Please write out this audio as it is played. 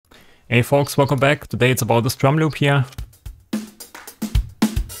Hey folks, welcome back. Today it's about this drum loop here.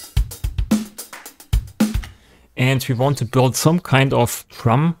 And we want to build some kind of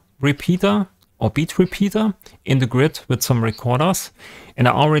drum repeater or beat repeater in the grid with some recorders. And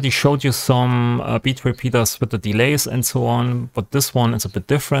I already showed you some beat repeaters with the delays and so on, but this one is a bit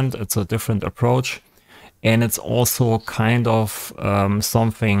different. It's a different approach. And it's also kind of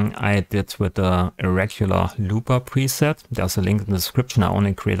something I did with the irregular looper preset. There's a link in the description. I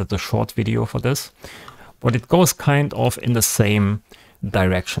only created a short video for this, but it goes kind of in the same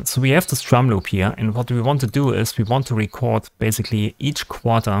direction. So we have this drum loop here, and what we want to do is we want to record basically each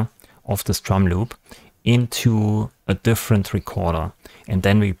quarter of this drum loop into a different recorder. And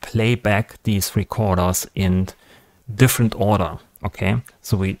then we play back these recorders in different order. Okay,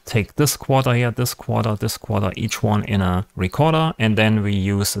 so we take this quarter here, this quarter, each one in a recorder, and then we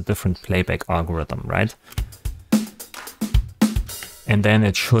use a different playback algorithm, right? And then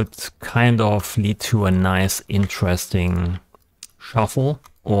it should kind of lead to a nice, interesting shuffle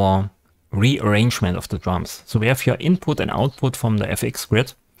or rearrangement of the drums. So we have here input and output from the FX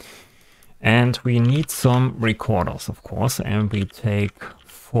grid, and we need some recorders, of course, and we take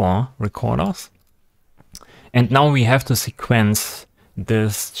 4 recorders. And now we have to sequence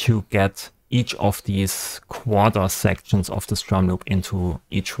this to get each of these quarter sections of this drum loop into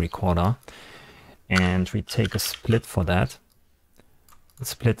each recorder. And we take a split for that. The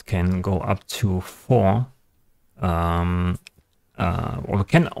split can go up to 4. Or we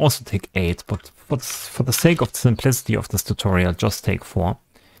can also take 8, but for the sake of the simplicity of this tutorial, just take 4.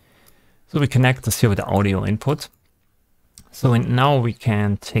 So we connect this here with the audio input. So now we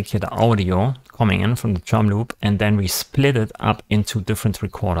can take here the audio coming in from the drum loop, and then we split it up into different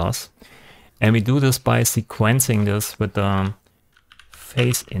recorders. And we do this by sequencing this with the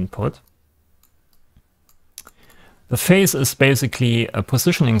phase input. The phase is basically a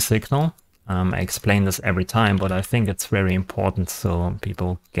positioning signal. I explain this every time, but I think it's very important so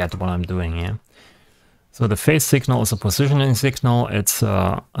people get what I'm doing here. So the phase signal is a positioning signal. It's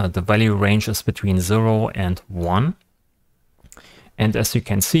the value range is between 0 and 1. And as you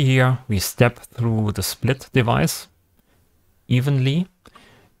can see here, we step through the split device evenly.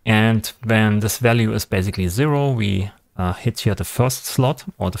 And when this value is basically 0, we hit here the first slot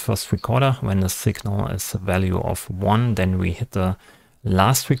or the first recorder. When the signal is a value of 1, then we hit the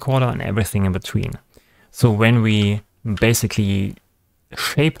last recorder and everything in between. So when we basically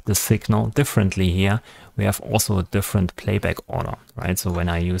shape the signal differently here, we have also a different playback order, right? So when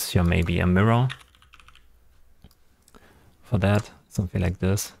I use here maybe a mirror for that, something like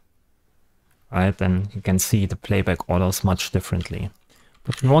this, right? Then you can see the playback orders much differently.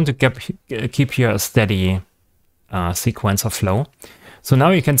 But we want to keep here a steady sequence of flow. So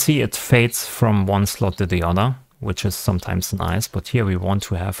now you can see it fades from one slot to the other, which is sometimes nice, but here we want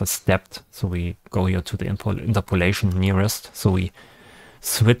to have a stepped. So we go here to the interpolation nearest. So we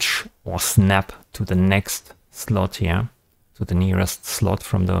switch or snap to the next slot here, to the nearest slot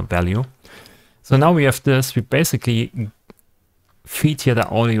from the value. So now we have this, we basically feed here the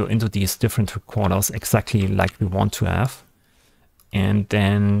audio into these different recorders exactly like we want to have. And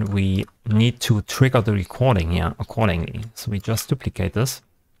then we need to trigger the recording here accordingly. So we just duplicate this,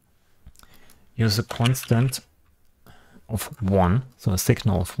 use a constant of 1, so a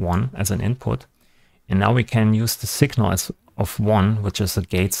signal of 1 as an input. And now we can use the signal as of 1, which is a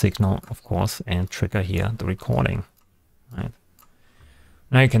gate signal, of course, and trigger here the recording. Right.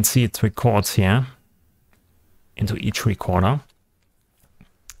 Now you can see it records here into each recorder,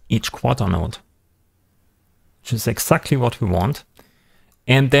 each quarter node, which is exactly what we want.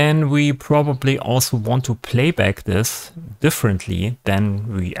 And then we probably also want to play back this differently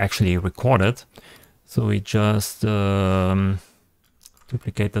than we actually recorded. So we just duplicate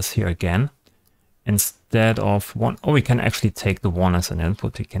this here again. Instead of 1, oh, we can actually take the 1 as an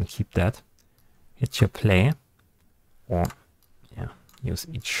input. We can keep that. Hit your play, or yeah, use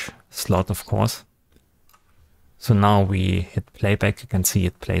each slot, of course. So now we hit playback. You can see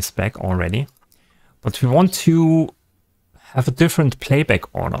it plays back already. But we want to have a different playback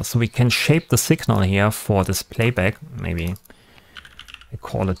order. So we can shape the signal here for this playback. Maybe I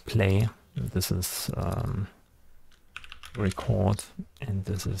call it play. This is record, and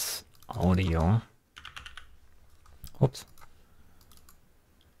this is audio. Oops.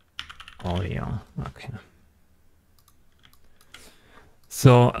 Audio. Okay.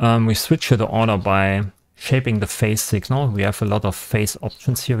 So we switch to the order by shaping the phase signal. We have a lot of phase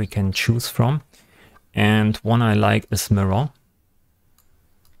options here we can choose from. And one I like is mirror,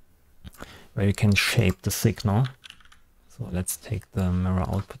 where you can shape the signal. So let's take the mirror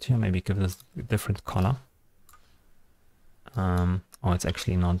output here, maybe give this a different color. Oh, it's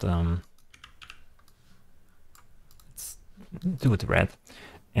actually not. Let's do it red.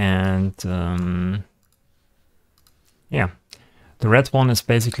 And yeah, the red one is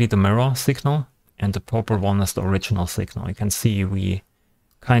basically the mirror signal, and the purple one is the original signal. You can see we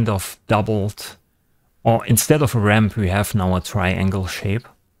kind of doubled, or instead of a ramp, we have now a triangle shape.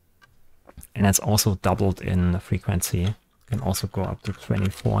 And it's also doubled in the frequency. You can also go up to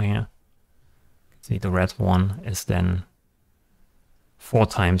 24 here. See, the red one is then 4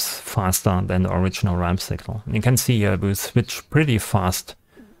 times faster than the original ramp signal. And you can see here we switch pretty fast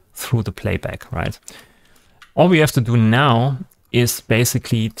through the playback, right? All we have to do now is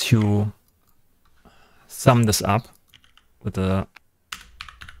basically to sum this up with the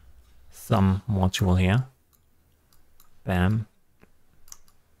sum module here. Bam,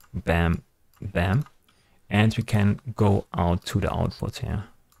 bam, bam. And we can go out to the output here.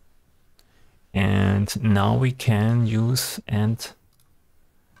 And now we can use and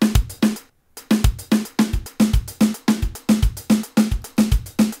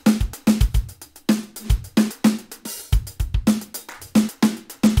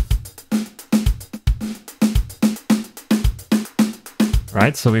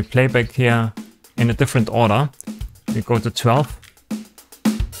right, so we play back here in a different order. We go to 12.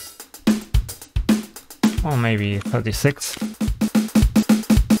 Or maybe 36.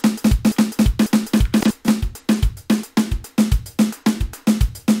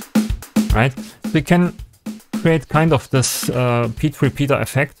 Right, we can create kind of this Pete repeater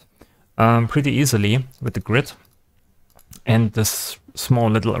effect pretty easily with the grid and this small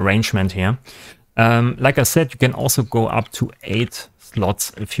little arrangement here. Like I said, you can also go up to 8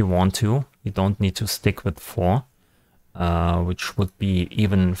 slots if you want to. You don't need to stick with 4, which would be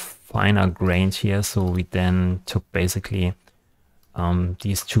even finer grained here. So we then took basically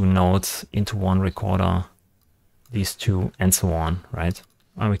these 2 nodes into one recorder, these 2, and so on, right?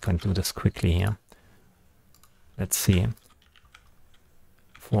 We can do this quickly here. Let's see.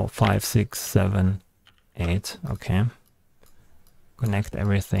 4, 5, 6, 7, 8. Okay. Connect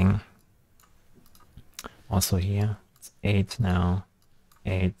everything. Also here, it's 8 now.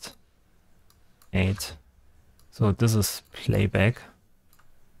 8, 8. So this is playback.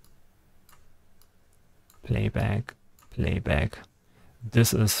 Playback, playback.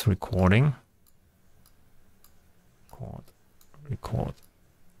 This is recording. Record, record,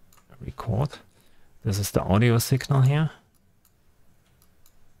 record. This is the audio signal here.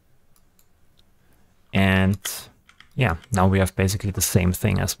 And yeah, now we have basically the same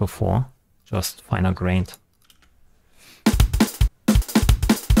thing as before, just finer grained.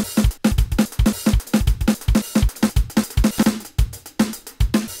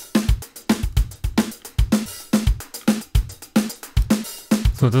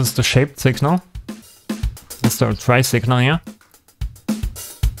 So this is the shaped signal. This is the tri signal here.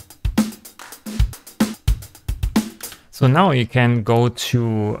 So now you can go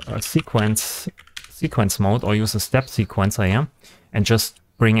to a sequence mode or use a step sequencer here and just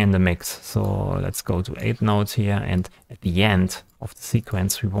bring in the mix. So let's go to 8 nodes here, and at the end of the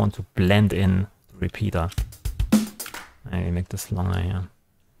sequence we want to blend in the repeater. I make this longer here.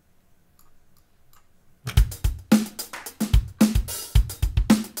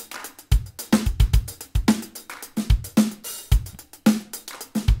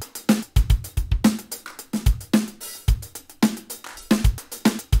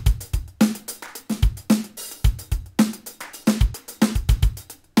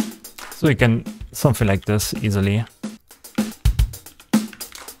 So you can something like this easily.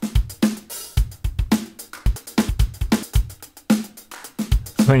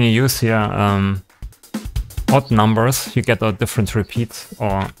 So when you use here odd numbers, you get a different repeat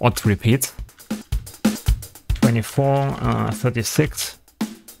or odd repeat. 24, 36.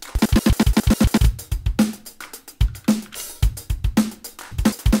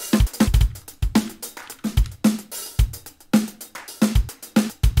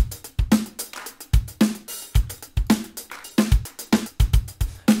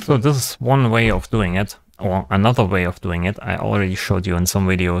 So this is one way of doing it, or another way of doing it. I already showed you in some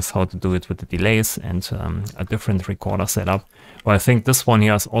videos how to do it with the delays and a different recorder setup. But I think this one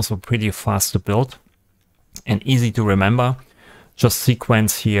here is also pretty fast to build and easy to remember. Just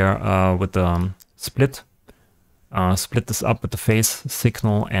sequence here with the split. Split this up with the phase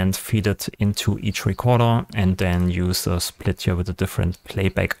signal and feed it into each recorder, and then use a split here with a different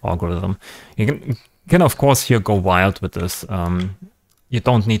playback algorithm. You can of course here go wild with this. You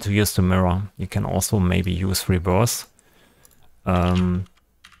don't need to use the mirror. You can also maybe use reverse. So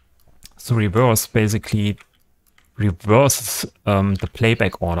reverse basically reverses the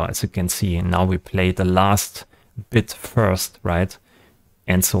playback order, as you can see. And now we play the last bit first, right?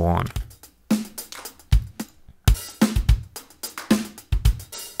 and so on.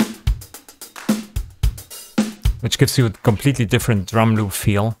 Which gives you a completely different drum loop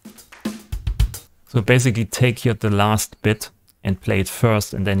feel. So basically take here the last bit and play it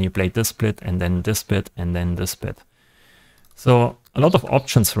first, and then you play this bit, and then this bit, and then this bit. So a lot of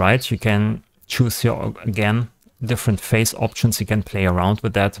options, right? You can choose here again different phase options. You can play around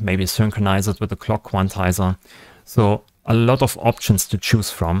with that, maybe synchronize it with the clock quantizer. So a lot of options to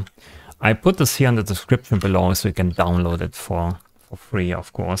choose from. I put this here in the description below so you can download it for free,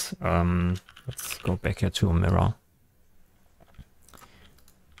 of course. Let's go back here to a mirror.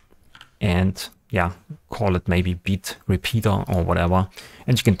 And yeah, call it maybe beat repeater or whatever.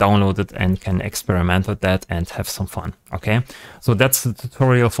 And you can download it and can experiment with that and have some fun. Okay, so that's the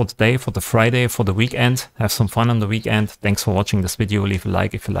tutorial for today, for the Friday, for the weekend. Have some fun on the weekend. Thanks for watching this video. Leave a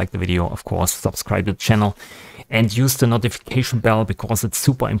like if you like the video. Of course, subscribe to the channel and use the notification bell because it's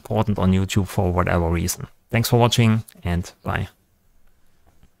super important on YouTube for whatever reason. Thanks for watching and bye.